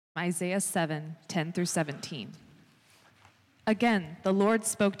Isaiah 7, 10 through 17. Again, the Lord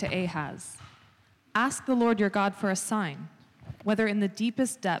spoke to Ahaz. Ask the Lord your God for a sign, whether in the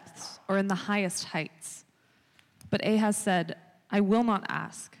deepest depths or in the highest heights. But Ahaz said, I will not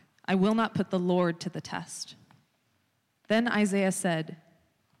ask. I will not put the Lord to the test. Then Isaiah said,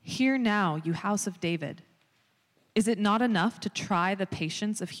 Hear now, you house of David. Is it not enough to try the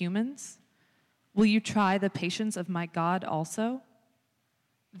patience of humans? Will you try the patience of my God also?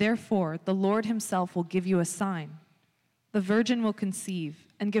 Therefore, the Lord himself will give you a sign. The virgin will conceive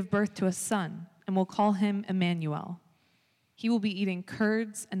and give birth to a son, and will call him Emmanuel. He will be eating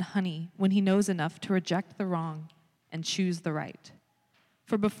curds and honey when he knows enough to reject the wrong and choose the right.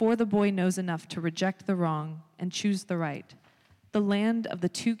 For before the boy knows enough to reject the wrong and choose the right, the land of the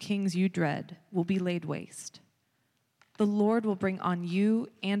two kings you dread will be laid waste. The Lord will bring on you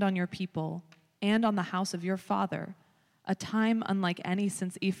and on your people and on the house of your father a time unlike any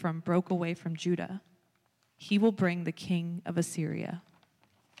since Ephraim broke away from Judah. He will bring the king of Assyria.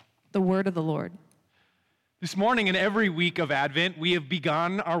 The word of the Lord. This morning and every week of Advent, we have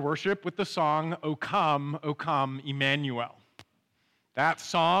begun our worship with the song, O Come, Emmanuel. That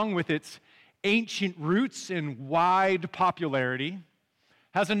song, with its ancient roots and wide popularity,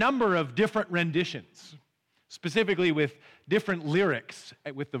 has a number of different renditions, specifically with different lyrics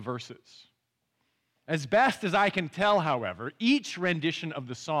with the verses. As best as I can tell, however, each rendition of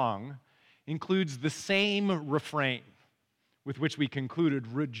the song includes the same refrain with which we concluded,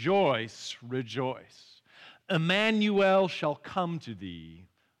 Rejoice, rejoice. Emmanuel shall come to thee,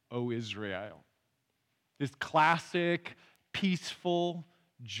 O Israel. This classic, peaceful,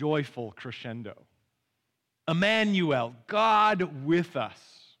 joyful crescendo. Emmanuel, God with us,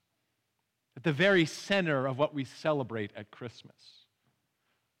 at the very center of what we celebrate at Christmas.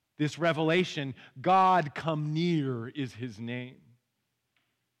 This revelation, God come near, is his name,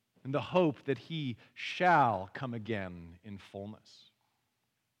 and the hope that he shall come again in fullness.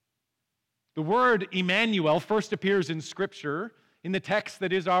 The word Emmanuel first appears in Scripture in the text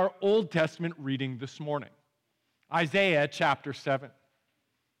that is our Old Testament reading this morning, Isaiah chapter 7.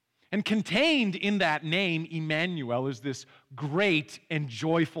 And contained in that name, Emmanuel, is this great and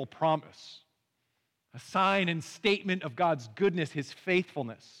joyful promise, a sign and statement of God's goodness, his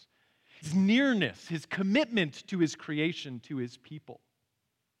faithfulness, his nearness, his commitment to his creation, to his people.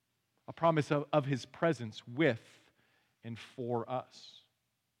 A promise of his presence with and for us.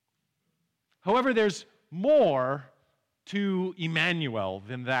 However, there's more to Emmanuel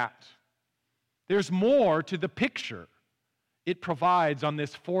than that. There's more to the picture it provides on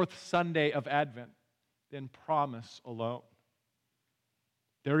this fourth Sunday of Advent than promise alone.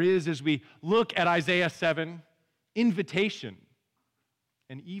 There is, as we look at Isaiah 7, invitation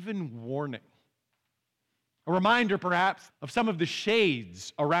and even warning. A reminder, perhaps, of some of the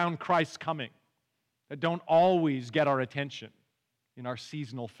shades around Christ's coming that don't always get our attention in our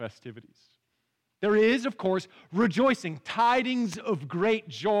seasonal festivities. There is, of course, rejoicing, tidings of great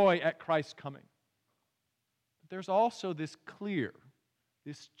joy at Christ's coming. But there's also this clear,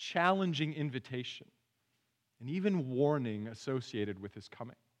 this challenging invitation, and even warning associated with his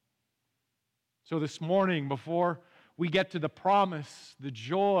coming. So this morning, before we get to the promise, the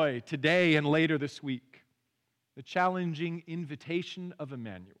joy today and later this week, the challenging invitation of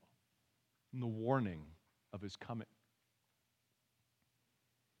Emmanuel, and the warning of his coming.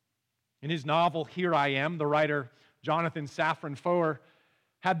 In his novel, Here I Am, the writer Jonathan Safran Foer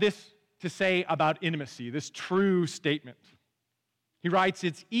had this to say about intimacy, this true statement. He writes,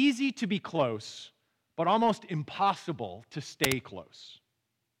 it's easy to be close, but almost impossible to stay close.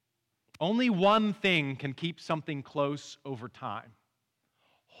 Only one thing can keep something close over time: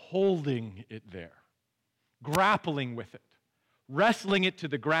 holding it there, grappling with it, wrestling it to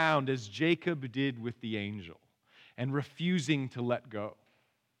the ground as Jacob did with the angel, and refusing to let go.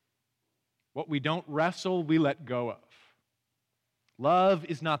 What we don't wrestle, we let go of. Love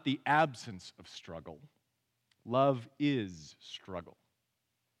is not the absence of struggle. Love is struggle.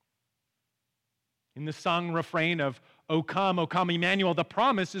 In the sung refrain of O come, Emmanuel, the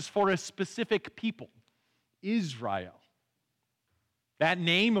promise is for a specific people, Israel. That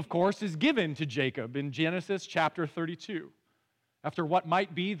name, of course, is given to Jacob in Genesis chapter 32, after what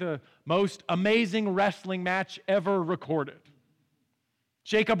might be the most amazing wrestling match ever recorded.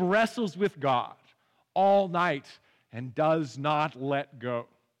 Jacob wrestles with God all night and does not let go,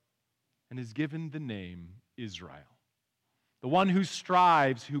 and is given the name Israel, the one who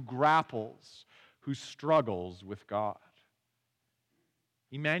strives, who grapples, who struggles with God.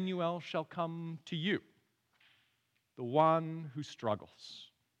 Emmanuel shall come to you, the one who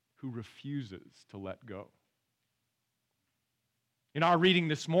struggles, who refuses to let go. In our reading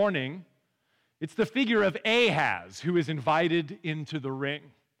this morning, it's the figure of Ahaz who is invited into the ring.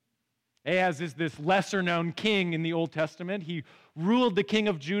 Ahaz is this lesser-known king in the Old Testament. He ruled the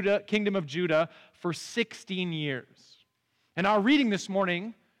kingdom of Judah for 16 years. And our reading this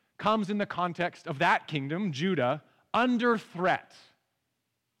morning comes in the context of that kingdom, Judah, under threat,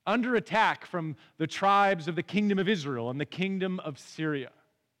 under attack from the tribes of the kingdom of Israel and the kingdom of Syria.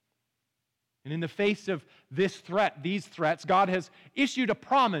 And in the face of these threats, God has issued a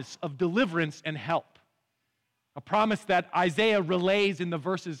promise of deliverance and help. A promise that Isaiah relays in the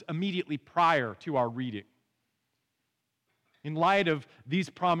verses immediately prior to our reading. In light of these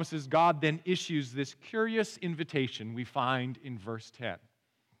promises, God then issues this curious invitation we find in verse 10.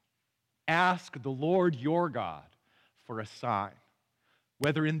 Ask the Lord your God for a sign,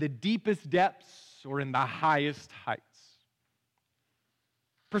 whether in the deepest depths or in the highest heights.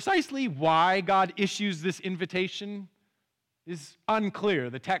 Precisely why God issues this invitation is unclear.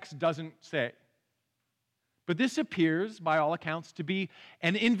 The text doesn't say. But this appears, by all accounts, to be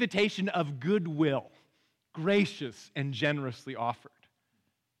an invitation of goodwill, gracious and generously offered.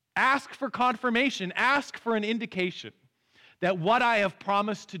 Ask for confirmation, ask for an indication that what I have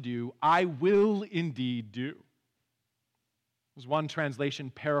promised to do, I will indeed do. As one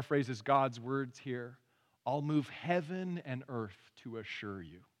translation paraphrases God's words here, I'll move heaven and earth to assure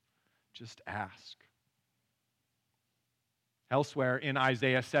you. Just ask. Elsewhere in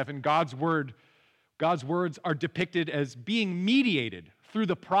Isaiah 7, God's words are depicted as being mediated through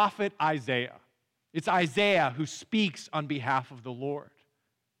the prophet Isaiah. It's Isaiah who speaks on behalf of the Lord.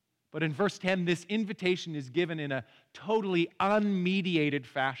 But in verse 10, this invitation is given in a totally unmediated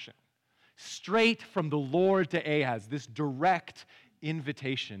fashion, straight from the Lord to Ahaz, this direct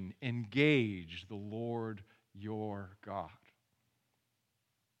invitation, engage the Lord your God.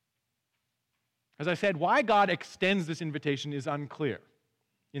 As I said, why God extends this invitation is unclear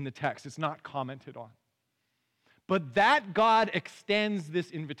in the text. It's not commented on. But that God extends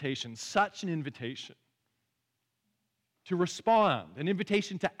this invitation, such an invitation, to respond, an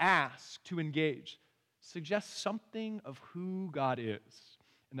invitation to ask, to engage, suggests something of who God is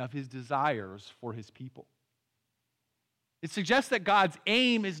and of his desires for his people. It suggests that God's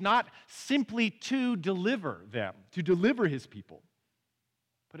aim is not simply to deliver them, to deliver his people,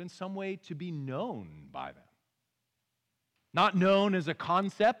 but in some way to be known by them. Not known as a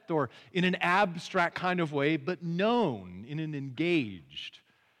concept or in an abstract kind of way, but known in an engaged,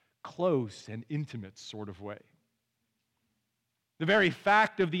 close, and intimate sort of way. The very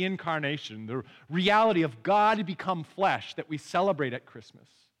fact of the incarnation, the reality of God become flesh that we celebrate at Christmas,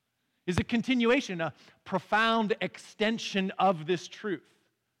 is a continuation, a profound extension of this truth,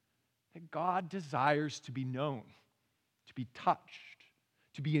 that God desires to be known, to be touched,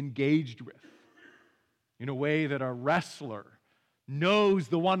 to be engaged with, in a way that a wrestler knows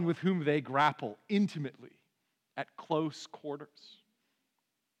the one with whom they grapple intimately at close quarters.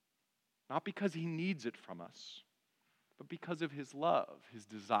 Not because he needs it from us, but because of his love, his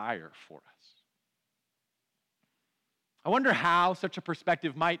desire for us. I wonder how such a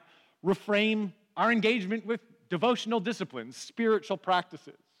perspective might reframe our engagement with devotional disciplines, spiritual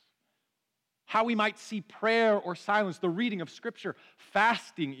practices. How we might see prayer or silence, the reading of Scripture,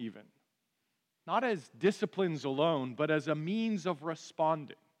 fasting even, not as disciplines alone, but as a means of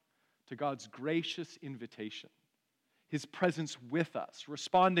responding to God's gracious invitation, his presence with us,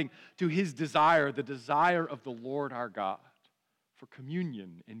 responding to his desire, the desire of the Lord our God, for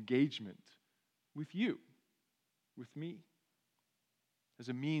communion, engagement with you, with me, as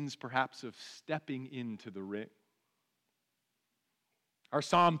a means perhaps of stepping into the ring. Our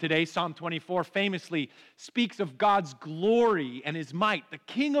psalm today, Psalm 24, famously speaks of God's glory and his might, the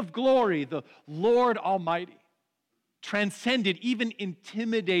King of glory, the Lord Almighty, transcended even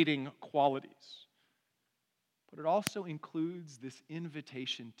intimidating qualities. But it also includes this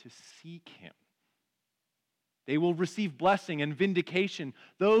invitation to seek him. They will receive blessing and vindication,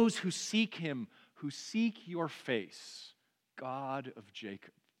 those who seek him, who seek your face, God of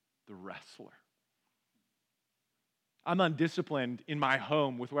Jacob, the wrestler. I'm undisciplined in my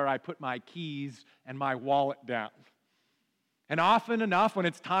home with where I put my keys and my wallet down. And often enough, when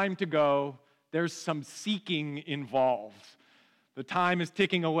it's time to go, there's some seeking involved. The time is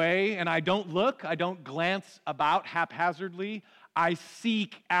ticking away, and I don't look, I don't glance about haphazardly. I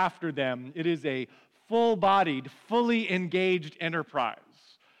seek after them. It is a full-bodied, fully engaged enterprise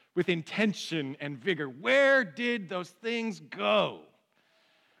with intention and vigor. Where did those things go?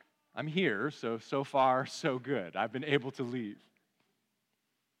 I'm here, so far, so good. I've been able to leave.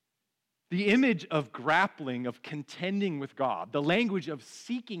 The image of grappling, of contending with God, the language of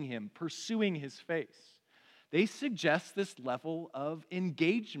seeking him, pursuing his face, they suggest this level of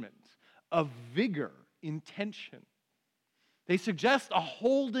engagement, of vigor, intention. They suggest a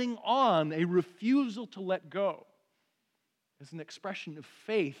holding on, a refusal to let go, as an expression of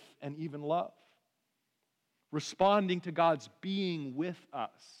faith and even love. Responding to God's being with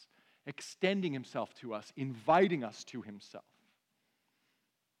us, extending himself to us, inviting us to himself.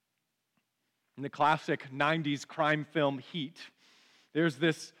 In the classic 90s crime film Heat, there's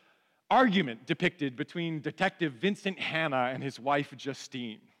this argument depicted between Detective Vincent Hanna and his wife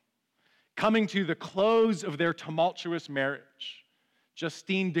Justine. Coming to the close of their tumultuous marriage,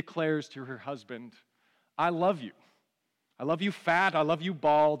 Justine declares to her husband, "I love you. I love you fat, I love you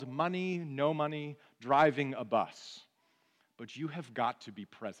bald, money, no money, driving a bus. But you have got to be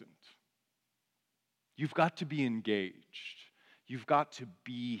present. You've got to be engaged. You've got to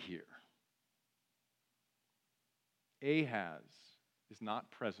be here." Ahaz is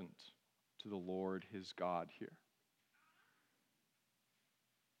not present to the Lord his God here.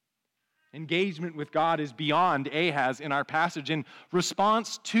 Engagement with God is beyond Ahaz in our passage. In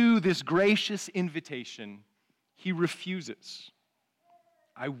response to this gracious invitation, he refuses.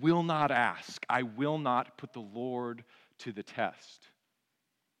 "I will not ask. I will not put the Lord to the test."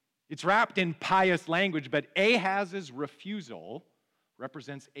 It's wrapped in pious language, but Ahaz's refusal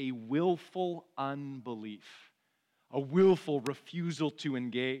represents a willful unbelief, a willful refusal to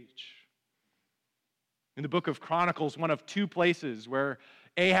engage. In the book of Chronicles, one of two places where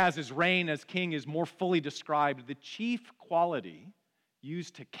Ahaz's reign as king is more fully described, the chief quality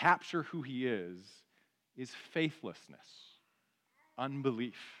used to capture who he is faithlessness,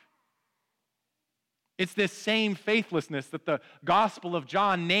 unbelief. It's this same faithlessness that the Gospel of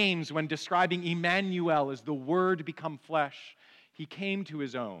John names when describing Emmanuel as the Word become flesh. He came to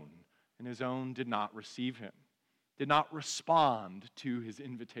his own, and his own did not receive him, did not respond to his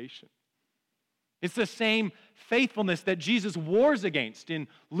invitation. It's the same faithfulness that Jesus wars against in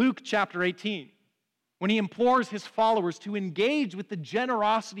Luke chapter 18, when he implores his followers to engage with the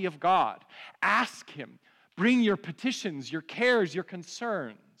generosity of God. Ask him, bring your petitions, your cares, your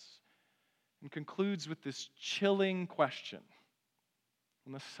concerns, and concludes with this chilling question: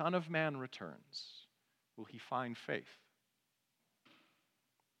 when the Son of Man returns, will he find faith?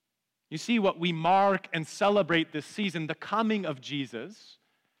 You see, what we mark and celebrate this season, the coming of Jesus,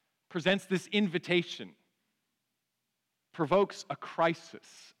 presents this invitation, provokes a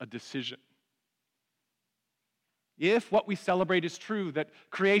crisis, a decision. If what we celebrate is true, that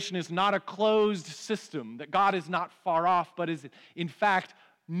creation is not a closed system, that God is not far off, but is in fact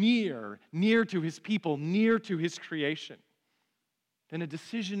near to his people, near to his creation, then a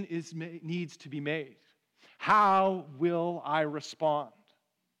decision needs to be made. How will I respond?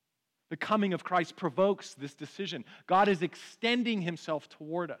 The coming of Christ provokes this decision. God is extending himself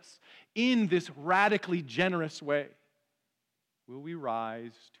toward us in this radically generous way. Will we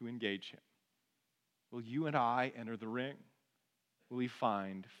rise to engage him? Will you and I enter the ring? Will he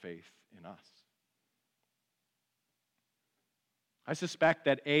find faith in us? I suspect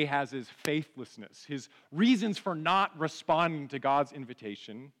that Ahaz's faithlessness, his reasons for not responding to God's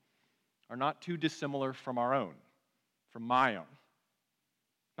invitation, are not too dissimilar from our own, from my own.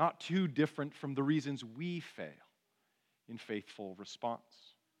 Not too different from the reasons we fail in faithful response.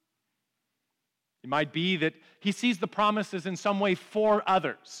 It might be that he sees the promises in some way for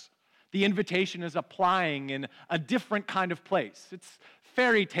others. The invitation is applying in a different kind of place. It's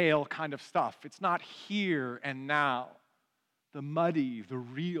fairy tale kind of stuff. It's not here and now. The muddy, the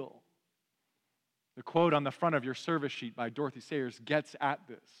real. The quote on the front of your service sheet by Dorothy Sayers gets at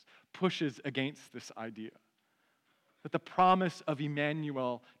this, pushes against this idea. That the promise of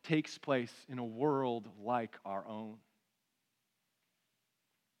Emmanuel takes place in a world like our own.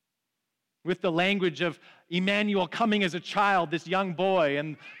 With the language of Emmanuel coming as a child, this young boy,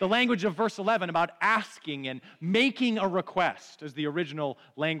 and the language of verse 11 about asking and making a request, as the original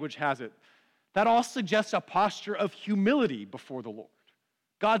language has it, that all suggests a posture of humility before the Lord.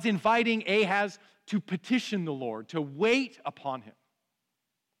 God's inviting Ahaz to petition the Lord, to wait upon him.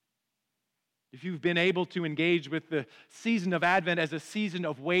 If you've been able to engage with the season of Advent as a season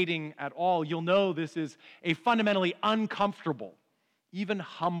of waiting at all, you'll know this is a fundamentally uncomfortable, even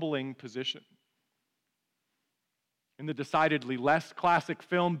humbling position. In the decidedly less classic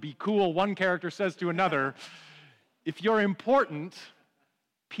film, Be Cool, one character says to another, "If you're important,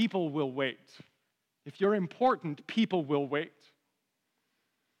 people will wait. If you're important, people will wait."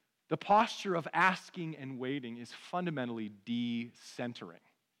 The posture of asking and waiting is fundamentally de-centering.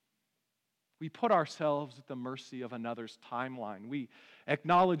 We put ourselves at the mercy of another's timeline. We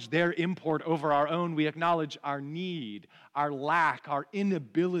acknowledge their import over our own. We acknowledge our need, our lack, our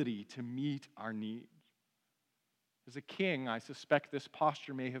inability to meet our need. As a king, I suspect this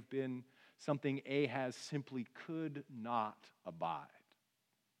posture may have been something Ahaz simply could not abide.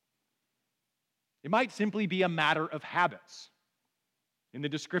 It might simply be a matter of habits. In the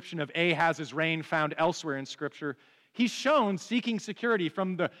description of Ahaz's reign found elsewhere in Scripture, he's shown seeking security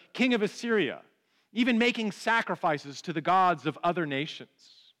from the king of Assyria, even making sacrifices to the gods of other nations.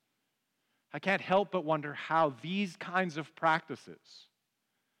 I can't help but wonder how these kinds of practices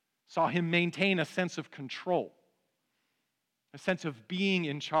saw him maintain a sense of control, a sense of being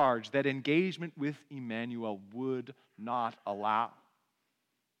in charge that engagement with Emmanuel would not allow.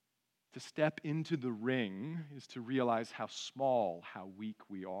 To step into the ring is to realize how small, how weak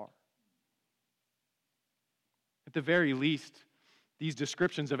we are. At the very least, these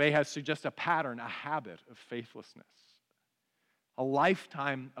descriptions of Ahaz suggest a pattern, a habit of faithlessness. A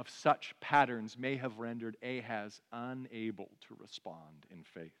lifetime of such patterns may have rendered Ahaz unable to respond in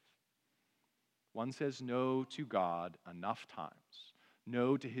faith. One says no to God enough times,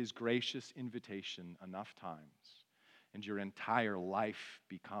 no to his gracious invitation enough times, and your entire life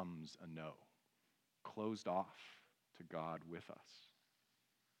becomes a no, closed off to God with us.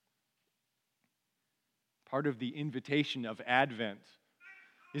 Part of the invitation of Advent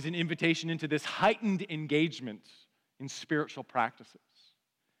is an invitation into this heightened engagement in spiritual practices,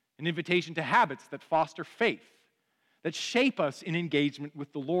 an invitation to habits that foster faith, that shape us in engagement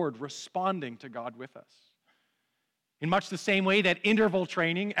with the Lord, responding to God with us. In much the same way that interval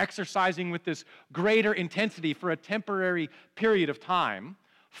training, exercising with this greater intensity for a temporary period of time,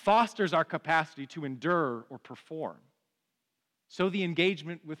 fosters our capacity to endure or perform. So the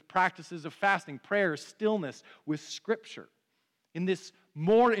engagement with practices of fasting, prayer, stillness, with Scripture, in this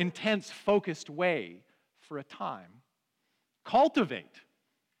more intense, focused way for a time, cultivate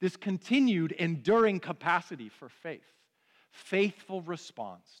this continued, enduring capacity for faith, faithful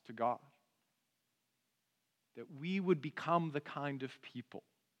response to God. That we would become the kind of people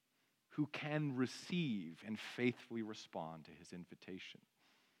who can receive and faithfully respond to his invitation,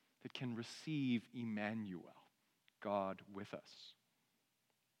 that can receive Emmanuel, God with us.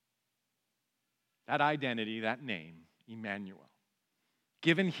 That identity, that name, Emmanuel,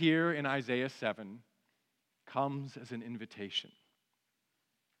 given here in Isaiah 7, comes as an invitation.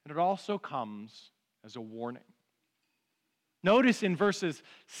 And it also comes as a warning. Notice in verses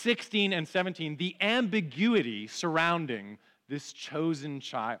 16 and 17 the ambiguity surrounding this chosen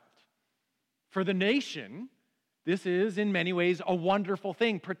child. For the nation, this is in many ways a wonderful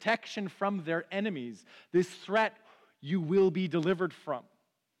thing, protection from their enemies, this threat you will be delivered from.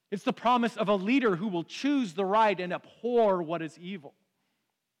 It's the promise of a leader who will choose the right and abhor what is evil.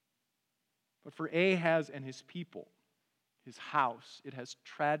 But for Ahaz and his people, his house, it has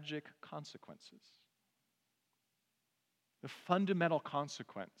tragic consequences. The fundamental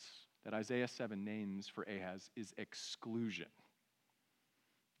consequence that Isaiah 7 names for Ahaz is exclusion.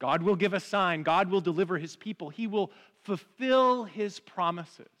 God will give a sign. God will deliver his people. He will fulfill his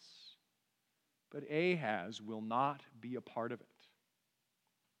promises. But Ahaz will not be a part of it.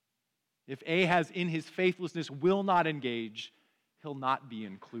 If Ahaz in his faithlessness will not engage, he'll not be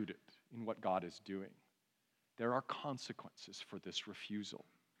included in what God is doing. There are consequences for this refusal.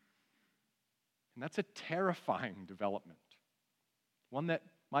 And that's a terrifying development, one that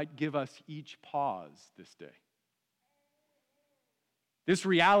might give us each pause this day. This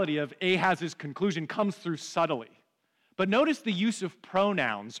reality of Ahaz's conclusion comes through subtly. But notice the use of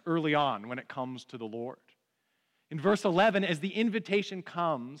pronouns early on when it comes to the Lord. In verse 11, as the invitation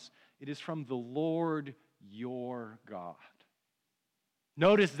comes, it is from the Lord your God.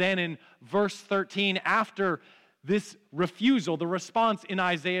 Notice then in verse 13, after this refusal, the response in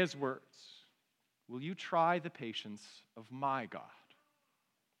Isaiah's words, will you try the patience of my God,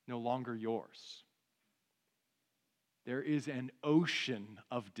 no longer yours? There is an ocean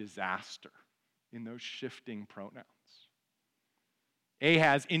of disaster in those shifting pronouns.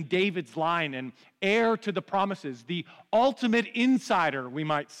 Ahaz, in David's line, and heir to the promises, the ultimate insider, we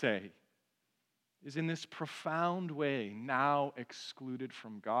might say, is in this profound way now excluded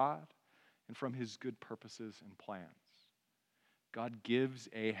from God and from his good purposes and plans. God gives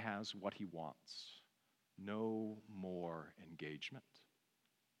Ahaz what he wants. No more engagement.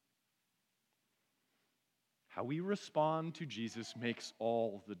 How we respond to Jesus makes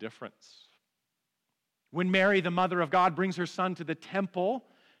all the difference. When Mary, the mother of God, brings her son to the temple,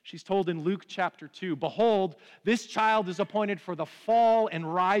 she's told in Luke chapter 2, behold, this child is appointed for the fall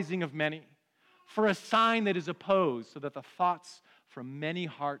and rising of many, for a sign that is opposed, so that the thoughts from many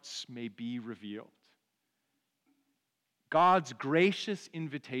hearts may be revealed. God's gracious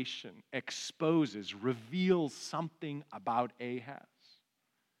invitation exposes, reveals something about Ahaz.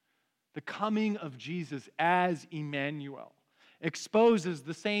 The coming of Jesus as Emmanuel exposes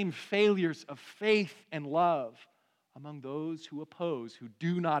the same failures of faith and love among those who oppose, who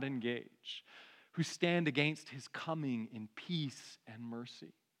do not engage, who stand against his coming in peace and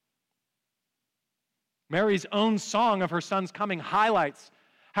mercy. Mary's own song of her son's coming highlights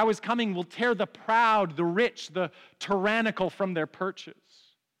how his coming will tear the proud, the rich, the tyrannical from their perches.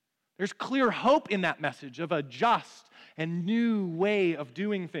 There's clear hope in that message of a just and new way of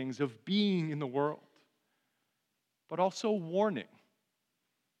doing things, of being in the world, but also warning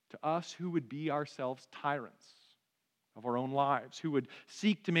to us who would be ourselves tyrants of our own lives, who would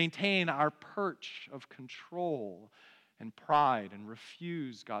seek to maintain our perch of control and pride and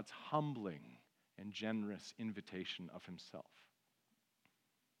refuse God's humbling and generous invitation of himself.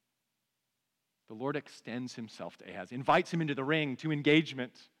 The Lord extends himself to Ahaz, invites him into the ring to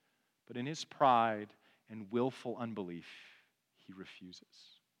engagement, but in his pride and willful unbelief, he refuses.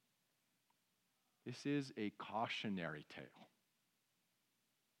 This is a cautionary tale.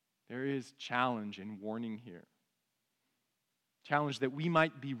 There is challenge and warning here. Challenge that we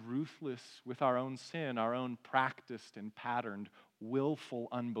might be ruthless with our own sin, our own practiced and patterned willful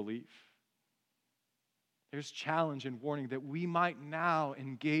unbelief. There's challenge and warning that we might now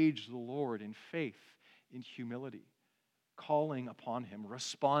engage the Lord in faith, in humility, calling upon him,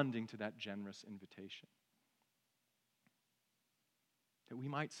 responding to that generous invitation. That we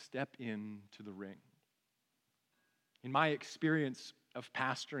might step into the ring. In my experience of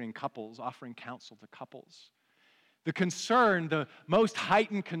pastoring couples, offering counsel to couples, the concern, the most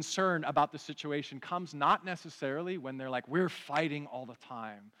heightened concern about the situation comes not necessarily when they're like, we're fighting all the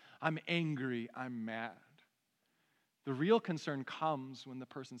time. I'm angry, I'm mad. The real concern comes when the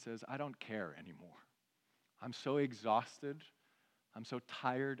person says, I don't care anymore. I'm so exhausted. I'm so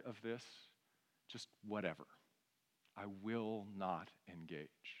tired of this. Just whatever. I will not engage.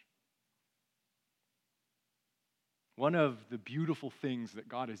 One of the beautiful things that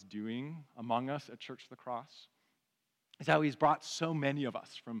God is doing among us at Church of the Cross is how he's brought so many of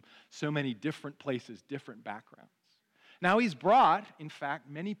us from so many different places, different backgrounds. Now he's brought, in fact,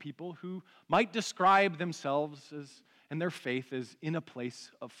 many people who might describe themselves as, and their faith as in a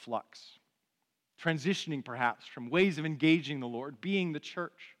place of flux, transitioning perhaps from ways of engaging the Lord, being the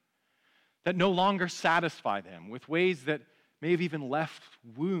church, that no longer satisfy them, with ways that may have even left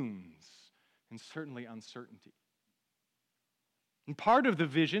wounds and certainly uncertainty. And part of the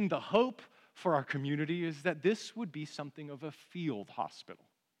vision, the hope for our community is that this would be something of a field hospital,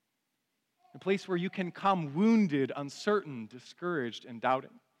 a place where you can come wounded, uncertain, discouraged, and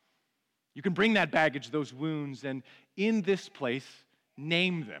doubting. You can bring that baggage, those wounds, and in this place,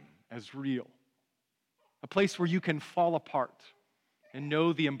 name them as real. A place where you can fall apart and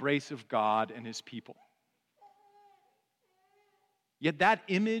know the embrace of God and his people. Yet that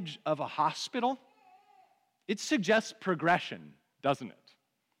image of a hospital, it suggests progression, doesn't it?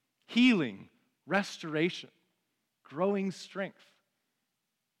 Healing, restoration, growing strength.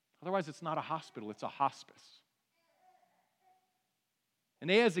 Otherwise, it's not a hospital, it's a hospice. And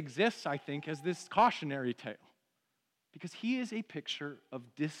Ahaz exists, I think, as this cautionary tale because he is a picture of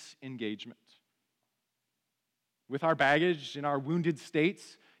disengagement. With our baggage, in our wounded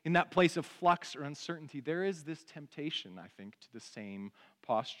states, in that place of flux or uncertainty, there is this temptation, I think, to the same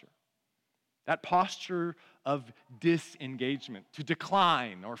posture. That posture of disengagement, to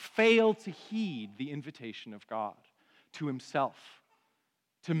decline or fail to heed the invitation of God to himself,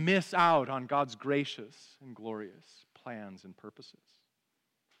 to miss out on God's gracious and glorious plans and purposes.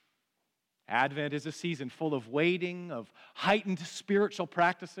 Advent is a season full of waiting, of heightened spiritual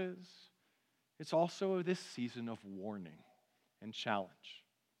practices. It's also this season of warning and challenge.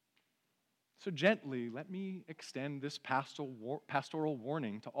 So gently, let me extend this pastoral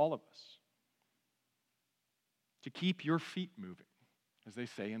warning to all of us. To keep your feet moving, as they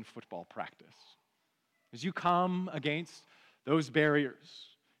say in football practice. As you come against those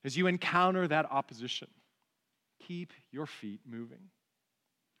barriers, as you encounter that opposition, keep your feet moving.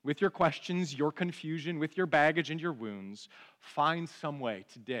 With your questions, your confusion, with your baggage and your wounds, find some way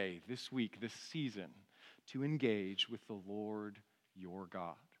today, this week, this season, to engage with the Lord your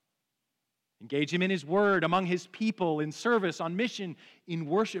God. Engage him in his word, among his people, in service, on mission, in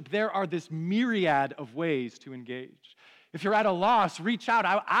worship. There are this myriad of ways to engage. If you're at a loss, reach out.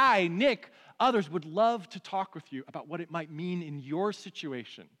 I, Nick, others would love to talk with you about what it might mean in your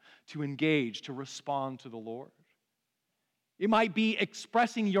situation to engage, to respond to the Lord. It might be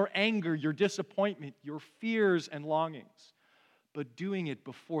expressing your anger, your disappointment, your fears and longings, but doing it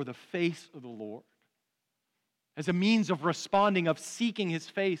before the face of the Lord as a means of responding, of seeking his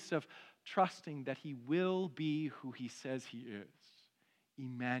face, of trusting that he will be who he says he is,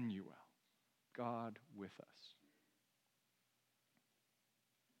 Emmanuel, God with us.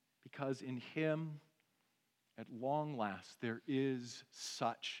 Because in him, at long last, there is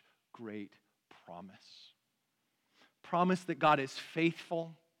such great promise. Promise that God is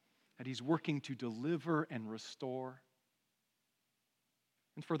faithful, that he's working to deliver and restore.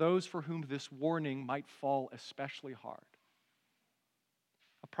 And for those for whom this warning might fall especially hard,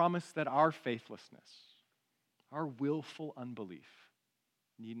 a promise that our faithlessness, our willful unbelief,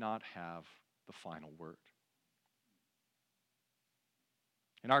 need not have the final word.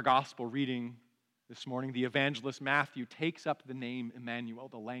 In our gospel reading this morning, the evangelist Matthew takes up the name Emmanuel,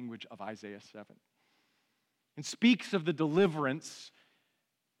 the language of Isaiah 7, and speaks of the deliverance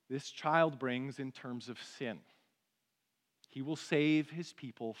this child brings in terms of sin. He will save his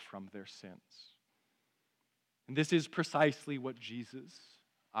people from their sins. And this is precisely what Jesus,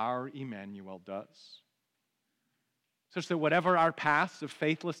 our Emmanuel, does. Such that whatever our past of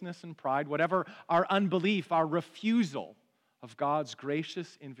faithlessness and pride, whatever our unbelief, our refusal of God's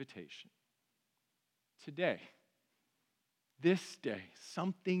gracious invitation, today, this day,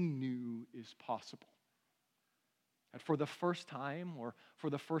 something new is possible. That for the first time, or for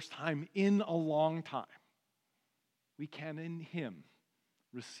the first time in a long time, we can in him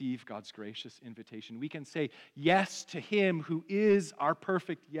receive God's gracious invitation. We can say yes to him who is our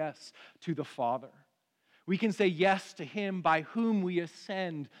perfect yes to the Father. We can say yes to him by whom we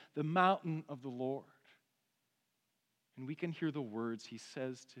ascend the mountain of the Lord. And we can hear the words he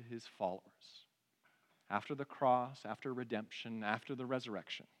says to his followers after the cross, after redemption, after the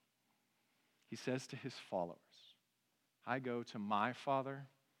resurrection. He says to his followers, I go to my Father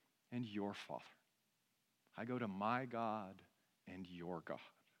and your Father. I go to my God and your God.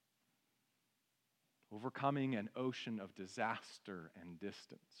 Overcoming an ocean of disaster and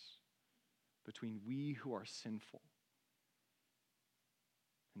distance between we who are sinful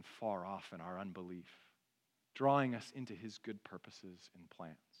and far off in our unbelief, drawing us into his good purposes and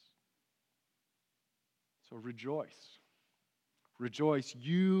plans. So rejoice. Rejoice,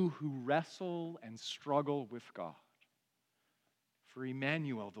 you who wrestle and struggle with God. For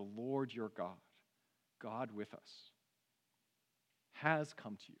Emmanuel, the Lord your God, God with us, has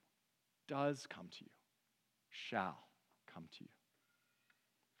come to you, does come to you, shall come to you.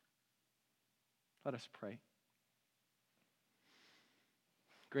 Let us pray.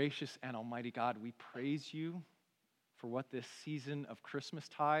 Gracious and almighty God, we praise you for what this season of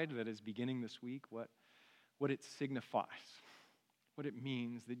Christmastide that is beginning this week, what it signifies, what it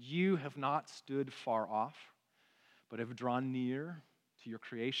means, that you have not stood far off, but have drawn near to your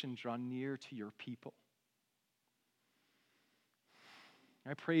creation, drawn near to your people.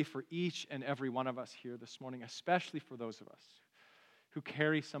 I pray for each and every one of us here this morning, especially for those of us who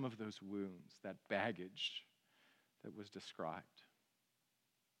carry some of those wounds, that baggage that was described.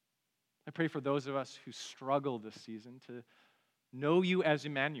 I pray for those of us who struggle this season to know you as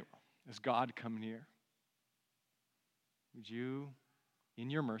Emmanuel, as God come near. Would you, in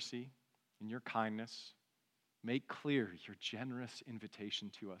your mercy, in your kindness, make clear your generous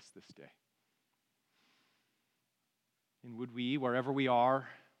invitation to us this day? And would we, wherever we are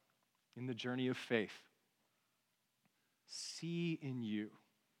in the journey of faith, see in you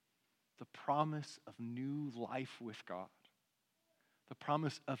the promise of new life with God, the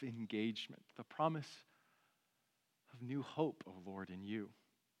promise of engagement, the promise of new hope, O Lord, in you.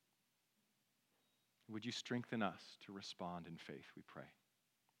 Would you strengthen us to respond in faith, we pray.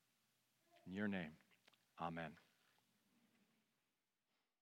 In your name, amen.